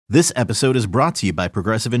This episode is brought to you by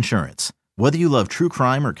Progressive Insurance. Whether you love true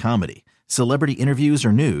crime or comedy, celebrity interviews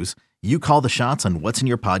or news, you call the shots on what's in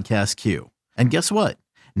your podcast queue. And guess what?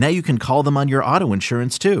 Now you can call them on your auto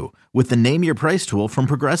insurance too with the Name Your Price tool from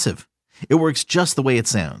Progressive. It works just the way it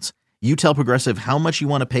sounds. You tell Progressive how much you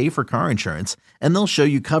want to pay for car insurance, and they'll show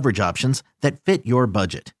you coverage options that fit your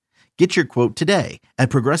budget. Get your quote today at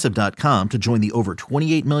Progressive.com to join the over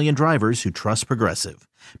 28 million drivers who trust Progressive.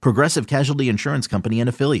 Progressive Casualty Insurance Company and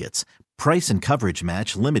Affiliates. Price and coverage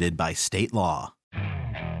match limited by state law.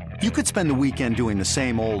 You could spend the weekend doing the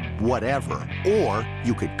same old whatever, or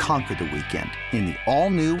you could conquer the weekend in the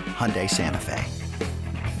all-new Hyundai Santa Fe.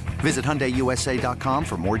 Visit HyundaiUSA.com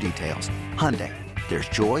for more details. Hyundai, there's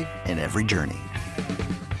joy in every journey.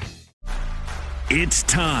 It's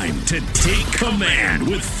time to take command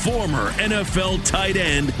with former NFL tight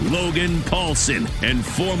end Logan Paulsen and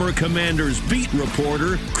former Commanders beat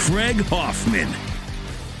reporter Craig Hoffman.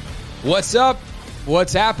 What's up?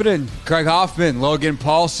 What's happening? Craig Hoffman, Logan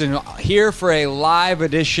Paulsen here for a live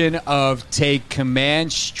edition of Take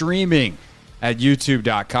Command, streaming at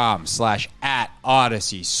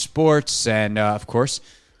youtube.com/@Odyssey Sports. And of course,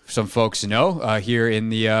 some folks know here in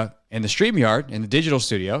the StreamYard, in the digital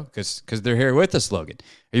studio, because they're here with us, Logan.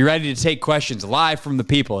 Are you ready to take questions live from the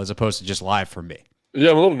people as opposed to just live from me?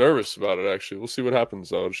 Yeah, I'm a little nervous about it, actually. We'll see what happens,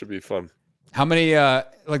 though. It should be fun. How many,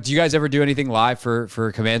 do you guys ever do anything live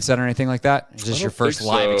for Command Center or anything like that? Is this your first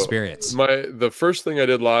live experience? The first thing I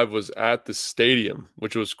did live was at the stadium,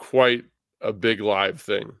 which was quite a big live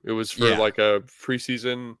thing. It was for like a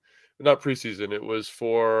preseason. Not preseason. It was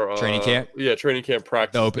for training camp. Yeah, training camp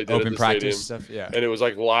practice. Open practice stuff. Yeah, and it was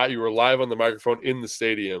like live. You were live on the microphone in the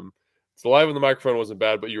stadium. So live on the microphone wasn't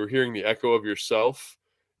bad, but you were hearing the echo of yourself.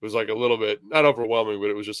 It was like a little bit not overwhelming, but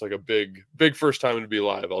it was just like a big first time to be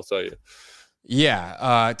live. I'll tell you.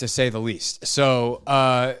 Yeah, to say the least. So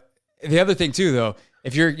the other thing too, though,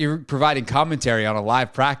 if you're providing commentary on a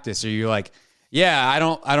live practice, or you're like, yeah, I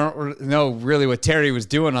don't know really what Terry was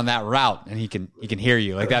doing on that route, and he can hear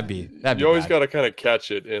you. Like that'd be you always got to kind of catch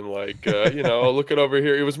it and like look it over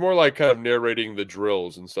here. It was more like kind of narrating the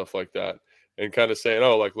drills and stuff like that, and kind of saying,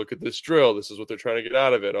 oh, like look at this drill. This is what they're trying to get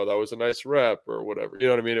out of it. Oh, that was a nice rep or whatever. You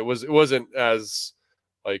know what I mean? It wasn't as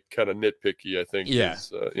like kind of nitpicky, I think. Yeah.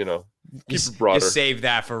 As, keep it broader. Just save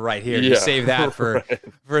that for right here. Yeah. Just save that for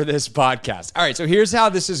this podcast. All right, so here's how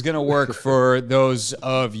this is going to work for those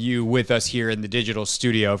of you with us here in the digital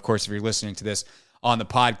studio. Of course, if you're listening to this on the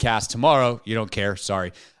podcast tomorrow, you don't care,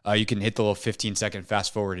 sorry. You can hit the little 15-second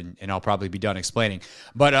fast forward, and I'll probably be done explaining.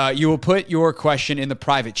 But you will put your question in the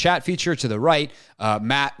private chat feature to the right.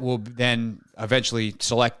 Matt will then eventually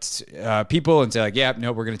select people and say, like, yeah,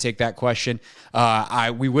 no, we're going to take that question.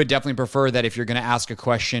 We would definitely prefer that if you're going to ask a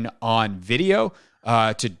question on video,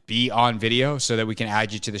 to be on video so that we can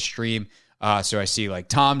add you to the stream. So I see, like,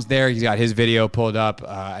 Tom's there. He's got his video pulled up.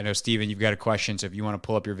 I know, Steven, you've got a question, so if you want to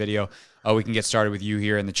pull up your video, we can get started with you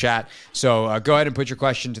here in the chat. So go ahead and put your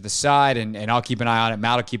question to the side, and I'll keep an eye on it.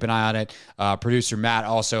 Matt will keep an eye on it. Producer Matt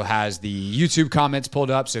also has the YouTube comments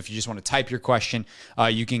pulled up, so if you just want to type your question,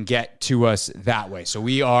 you can get to us that way. So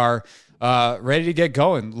we are ready to get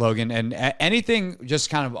going, Logan. And anything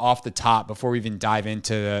just kind of off the top before we even dive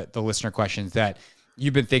into the listener questions that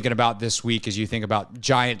you've been thinking about this week as you think about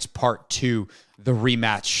Giants Part 2, the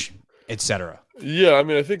rematch, etc. Yeah, I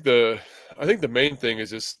mean, I think the main thing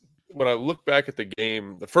is just when I look back at the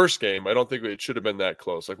game, the first game, I don't think it should have been that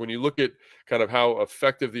close. Like when you look at kind of how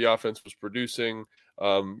effective the offense was producing,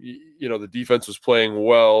 the defense was playing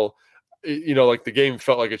well. Like the game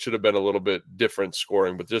felt like it should have been a little bit different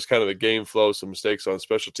scoring, but just kind of the game flow, some mistakes on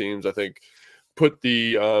special teams, I think put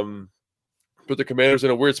the Commanders in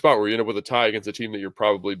a weird spot where you end up with a tie against a team that you're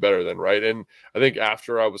probably better than, right? And I think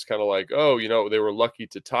after I was kind of like, oh, they were lucky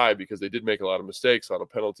to tie because they did make a lot of mistakes, a lot of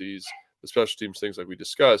penalties, the special teams, things like we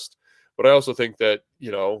discussed. But I also think that,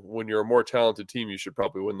 when you're a more talented team, you should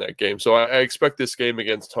probably win that game. So I expect this game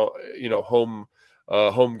against, home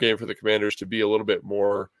game for the Commanders to be a little bit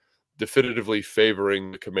more definitively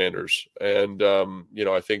favoring the Commanders. And,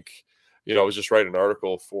 I think, I was just writing an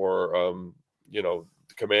article for, the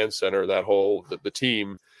Command Center, the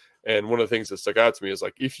team. And one of the things that stuck out to me is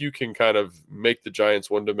like, if you can kind of make the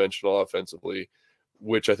Giants one-dimensional offensively,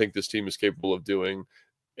 which I think this team is capable of doing,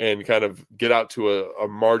 and kind of get out to a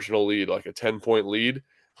marginal lead, like a 10-point lead,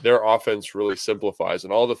 their offense really simplifies.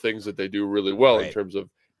 And all the things that they do really well in terms of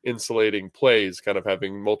insulating plays, kind of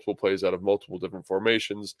having multiple plays out of multiple different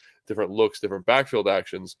formations, different looks, different backfield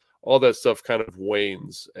actions, all that stuff kind of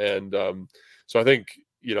wanes. And so I think,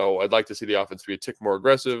 I'd like to see the offense be a tick more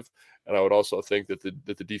aggressive. And I would also think that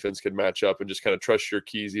the defense can match up and just kind of trust your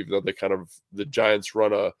keys, even though the Giants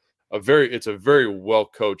run it's a very well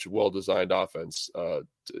coached, well designed offense.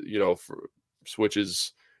 Which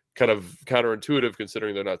is kind of counterintuitive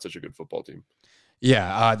considering they're not such a good football team.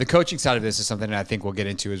 Yeah, the coaching side of this is something that I think we'll get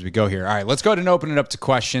into as we go here. All right, let's go ahead and open it up to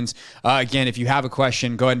questions. Again, if you have a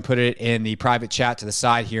question, go ahead and put it in the private chat to the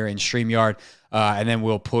side here in StreamYard, and then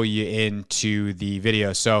we'll pull you into the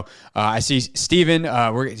video. So I see Steven.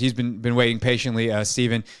 He's been waiting patiently.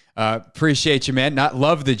 Steven, appreciate you, man.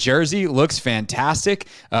 Love the jersey. Looks fantastic.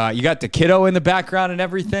 You got the kiddo in the background and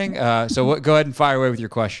everything. So go ahead and fire away with your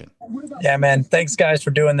question. Yeah, man. Thanks, guys,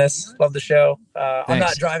 for doing this. Love the show. I'm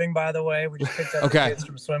not driving, by the way. We just picked up the kids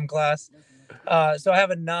from swim class. So I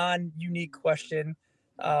have a non-unique question.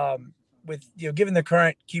 Given the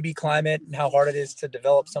current QB climate and how hard it is to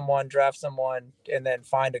develop someone, draft someone, and then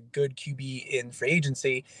find a good QB in free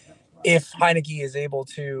agency, if Hinicke is able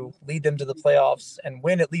to lead them to the playoffs and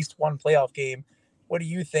win at least one playoff game, what do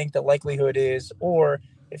you think the likelihood is? Or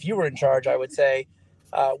if you were in charge, I would say,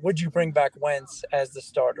 would you bring back Wentz as the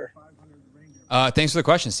starter? Thanks for the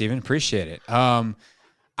question, Steven. Appreciate it.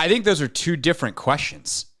 I think those are two different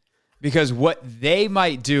questions because what they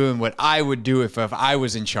might do and what I would do if I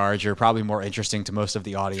was in charge are probably more interesting to most of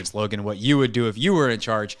the audience. Logan, what you would do if you were in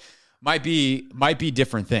charge might be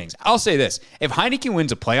different things. I'll say this. If Hinicke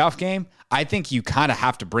wins a playoff game, I think you kind of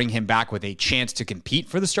have to bring him back with a chance to compete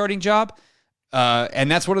for the starting job. And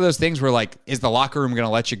that's one of those things where, like, is the locker room going to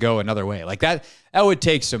let you go another way? Like that would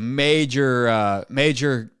take some major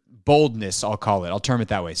boldness, I'll call it. I'll term it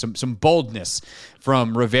that way. Some boldness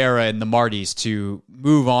from Rivera and the Martys to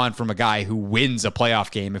move on from a guy who wins a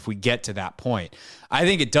playoff game if we get to that point. I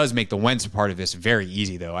think it does make the Wentz part of this very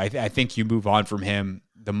easy, though. I think you move on from him.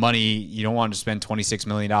 The money, you don't want to spend $26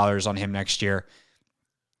 million on him next year.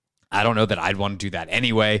 I don't know that I'd want to do that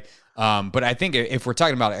anyway. But I think if we're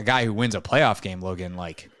talking about a guy who wins a playoff game, Logan,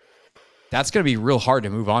 like that's going to be real hard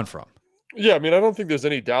to move on from. Yeah, I mean, I don't think there's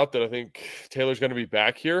any doubt that I think Taylor's going to be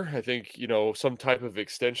back here. I think, some type of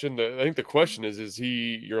extension. I think the question is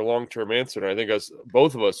he your long-term answer? And I think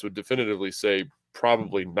both of us would definitively say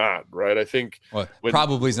probably not, right? I think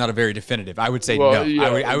probably is not a very definitive. I would say no. Yeah,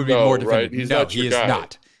 I would be more definitive. Right? He is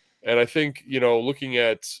not. And I think, looking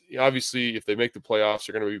at, obviously, if they make the playoffs,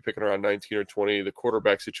 they're going to be picking around 19 or 20. The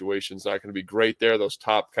quarterback situation is not going to be great there. Those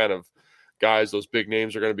top kind of guys, those big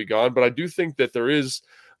names are going to be gone. But I do think that there is,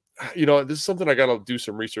 this is something I got to do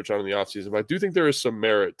some research on in the offseason. But I do think there is some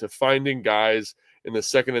merit to finding guys in the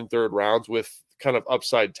second and third rounds with kind of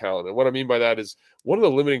upside talent. And what I mean by that is one of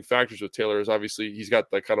the limiting factors with Taylor is obviously he's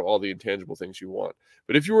got kind of all the intangible things you want.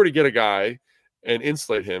 But if you were to get a guy and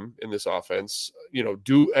insulate him in this offense,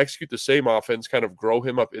 do execute the same offense, kind of grow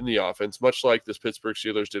him up in the offense, much like this Pittsburgh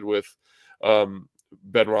Steelers did with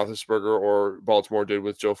Ben Roethlisberger or Baltimore did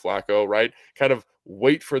with Joe Flacco, right? Kind of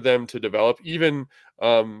wait for them to develop. Even,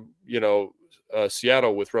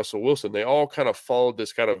 Seattle with Russell Wilson, they all kind of followed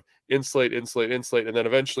this kind of insulate, and then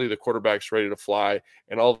eventually the quarterback's ready to fly,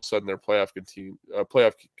 and all of a sudden they're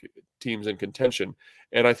playoff teams in contention.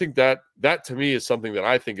 And I think that to me is something that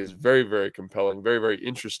I think is very, very compelling, very, very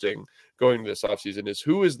interesting going into this offseason is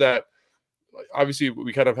who is that? Obviously,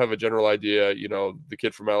 we kind of have a general idea, the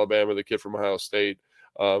kid from Alabama, the kid from Ohio State,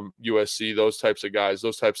 USC, those types of guys,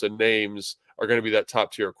 those types of names are going to be that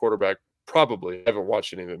top tier quarterback. Probably. I haven't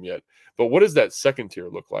watched any of them yet. But what does that second tier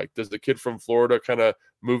look like? Does the kid from Florida kind of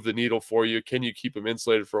move the needle for you? Can you keep him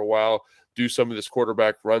insulated for a while? Do some of this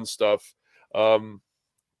quarterback run stuff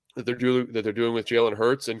that they're doing with Jalen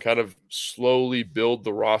Hurts and kind of slowly build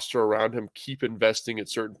the roster around him, keep investing at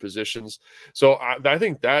certain positions. So I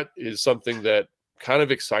think that is something that kind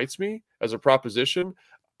of excites me as a proposition.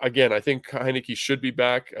 Again, I think Hinicke should be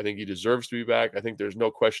back. I think he deserves to be back. I think there's no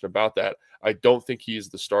question about that. I don't think he is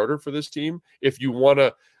the starter for this team. If you want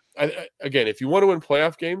to, if you want to win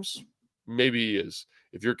playoff games, maybe he is.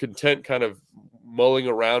 If you're content kind of mulling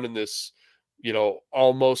around in this,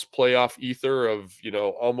 almost playoff ether of,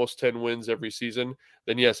 almost 10 wins every season,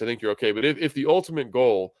 then yes, I think you're okay. But if the ultimate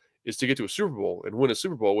goal is to get to a Super Bowl and win a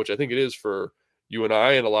Super Bowl, which I think it is for you and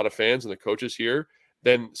I and a lot of fans and the coaches here,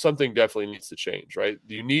 then something definitely needs to change, right?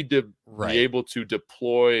 You need to be able to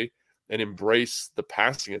deploy and embrace the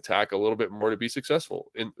passing attack a little bit more to be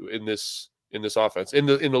successful in this offense, in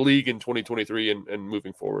the league in 2023 and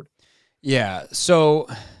moving forward. Yeah. So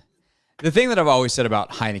the thing that I've always said about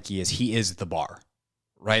Hinicke is he is the bar,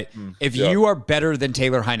 right? If you are better than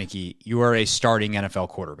Taylor Hinicke, you are a starting NFL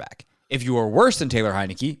quarterback. If you are worse than Taylor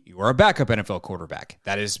Hinicke, you are a backup NFL quarterback.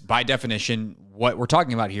 That is, by definition, what we're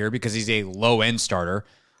talking about here because he's a low-end starter,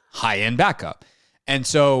 high-end backup. And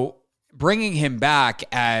so bringing him back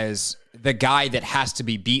as the guy that has to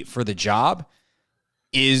be beat for the job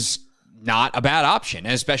is not a bad option,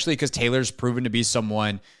 and especially because Taylor's proven to be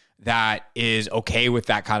someone that is okay with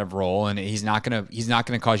that kind of role, and he's not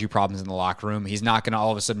gonna cause you problems in the locker room. He's not gonna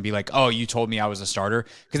all of a sudden be like, "Oh, you told me I was a starter,"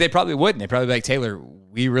 because they probably wouldn't. They'd probably be like, "Taylor,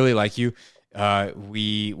 we really like you.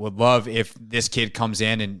 We would love if this kid comes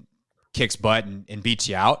in and kicks butt and beats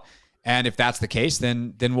you out. And if that's the case,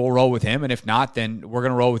 then we'll roll with him. And if not, then we're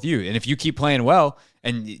gonna roll with you. And if you keep playing well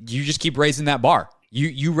and you just keep raising that bar,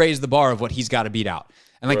 you raise the bar of what he's got to beat out."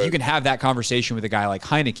 And like, you can have that conversation with a guy like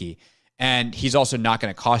Hinicke, and he's also not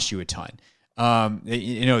going to cost you a ton.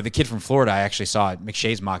 The kid from Florida, I actually saw at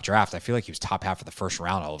McShay's mock draft. I feel like he was top half of the first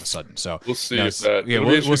round all of a sudden. So we'll see if that.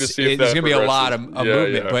 We'll see. There's going to be a lot of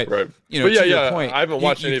movement, but right. To your point, I haven't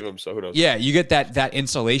watched any of them, so who knows? Yeah, you get that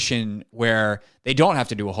insulation where they don't have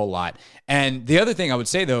to do a whole lot. And the other thing I would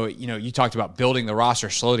say, though, you talked about building the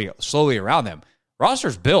roster slowly around them.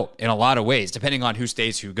 Roster's built in a lot of ways, depending on who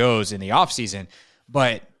stays, who goes in the offseason.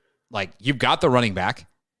 But like, you've got the running back.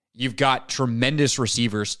 You've got tremendous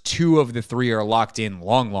receivers. 2 of the 3 are locked in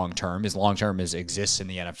long term, as long term as exists in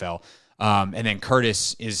the NFL. And then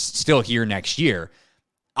Curtis is still here next year.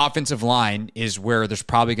 Offensive line is where there's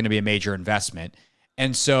probably going to be a major investment.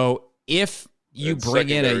 And so if you bring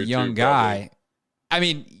in a young guy, I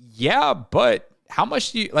mean, yeah, but how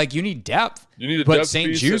much do you need depth? You need a depth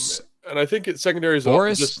St. Juice. And I think secondary is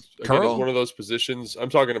just one of those positions. I'm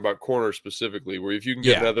talking about corner specifically, where if you can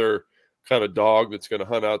get another kind of dog that's going to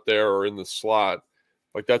hunt out there or in the slot,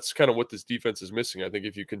 like, that's kind of what this defense is missing. I think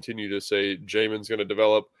if you continue to say Jamin's going to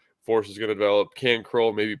develop, Forrest is going to develop, Can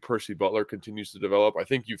Kroll, maybe Percy Butler continues to develop, I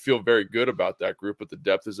think you feel very good about that group, but the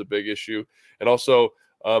depth is a big issue. And also,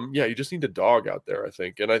 you just need a dog out there, I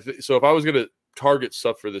think. And so if I was going to target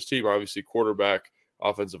stuff for this team, obviously quarterback,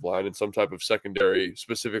 offensive line, and some type of secondary,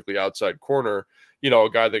 specifically outside corner, a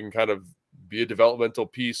guy that can kind of be a developmental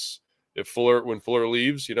piece when Fuller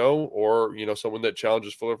leaves, or someone that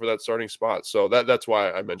challenges Fuller for that starting spot. So that's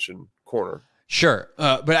why I mentioned corner. Sure.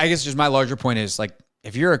 But I guess just my larger point is, like,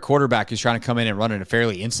 if you're a quarterback who's trying to come in and run in a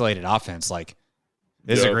fairly insulated offense, like,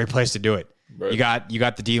 this is a great place to do it. Right. You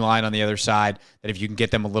got the D line on the other side that if you can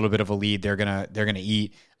get them a little bit of a lead, they're gonna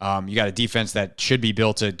eat. You got a defense that should be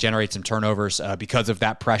built to generate some turnovers because of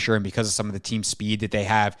that pressure and because of some of the team speed that they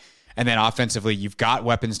have. And then offensively, you've got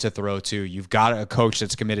weapons to throw to. You've got a coach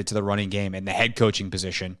that's committed to the running game and the head coaching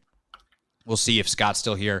position. We'll see if Scott's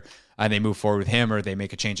still here and they move forward with him, or they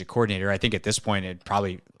make a change at coordinator. I think at this point, it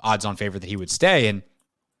probably odds on favor that he would stay. And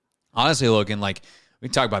honestly, Logan, like, we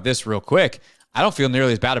can talk about this real quick. I don't feel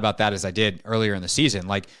nearly as bad about that as I did earlier in the season.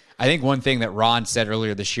 Like, I think one thing that Ron said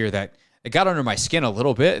earlier this year that it got under my skin a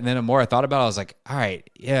little bit, and then the more I thought about it, I was like, all right,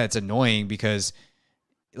 yeah, it's annoying because,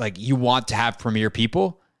 like, you want to have premier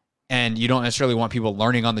people, and you don't necessarily want people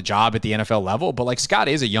learning on the job at the NFL level. But, like, Scott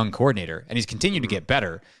is a young coordinator, and he's continued to get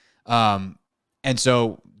better. And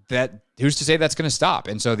so that, who's to say that's going to stop?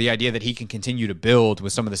 And so the idea that he can continue to build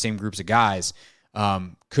with some of the same groups of guys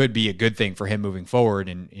could be a good thing for him moving forward.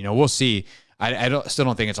 And, we'll see. I still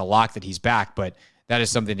don't think it's a lock that he's back, but that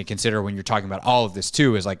is something to consider when you're talking about all of this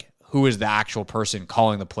too, is like, who is the actual person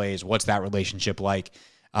calling the plays? What's that relationship like?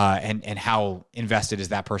 And how invested is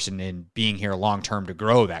that person in being here long-term to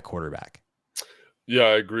grow that quarterback? Yeah,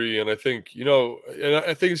 I agree. And I think,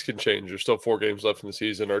 and things can change. There's still 4 games left in the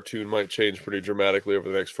season. Our tune might change pretty dramatically over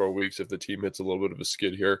the next 4 weeks if the team hits a little bit of a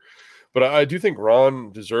skid here. But I do think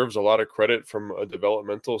Ron deserves a lot of credit from a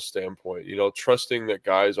developmental standpoint, trusting that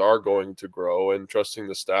guys are going to grow and trusting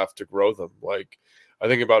the staff to grow them. Like, I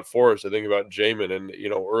think about Forrest, I think about Jamin, and,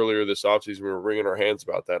 earlier this offseason, we were wringing our hands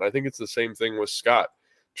about that. And I think it's the same thing with Scott,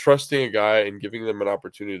 trusting a guy and giving them an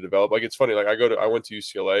opportunity to develop. Like, it's funny, like, I went to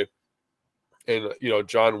UCLA, and,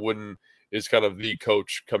 John Wooden is kind of the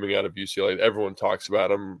coach coming out of UCLA. Everyone talks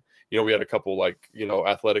about him. We had a couple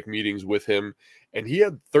athletic meetings with him, and he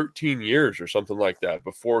had 13 years or something like that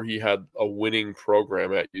before he had a winning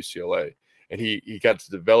program at UCLA. And he got to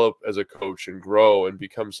develop as a coach and grow and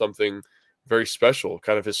become something very special,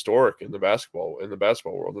 kind of historic in the basketball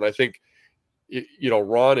world. And I think,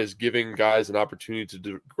 Ron is giving guys an opportunity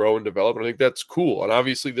to grow and develop. And I think that's cool. And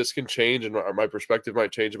obviously this can change, and my perspective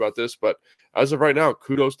might change about this, but as of right now,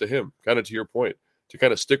 kudos to him, kind of to your point, to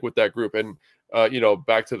kind of stick with that group. And,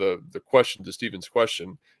 back to the question, to Steven's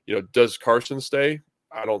question, does Carson stay?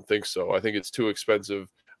 I don't think so. I think it's too expensive.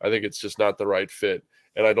 I think it's just not the right fit.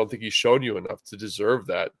 And I don't think he's shown you enough to deserve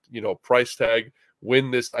that, price tag.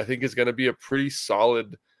 Win this, I think, is going to be a pretty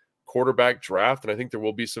solid quarterback draft. And I think there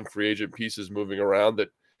will be some free agent pieces moving around that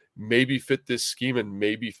maybe fit this scheme and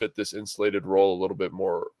maybe fit this insulated role a little bit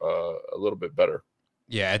more, a little bit better.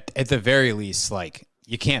 Yeah, at the very least, like,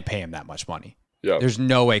 you can't pay him that much money. Yeah. There's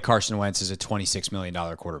no way Carson Wentz is a $26 million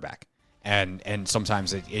quarterback. And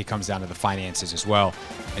sometimes it comes down to the finances as well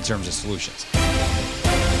in terms of solutions.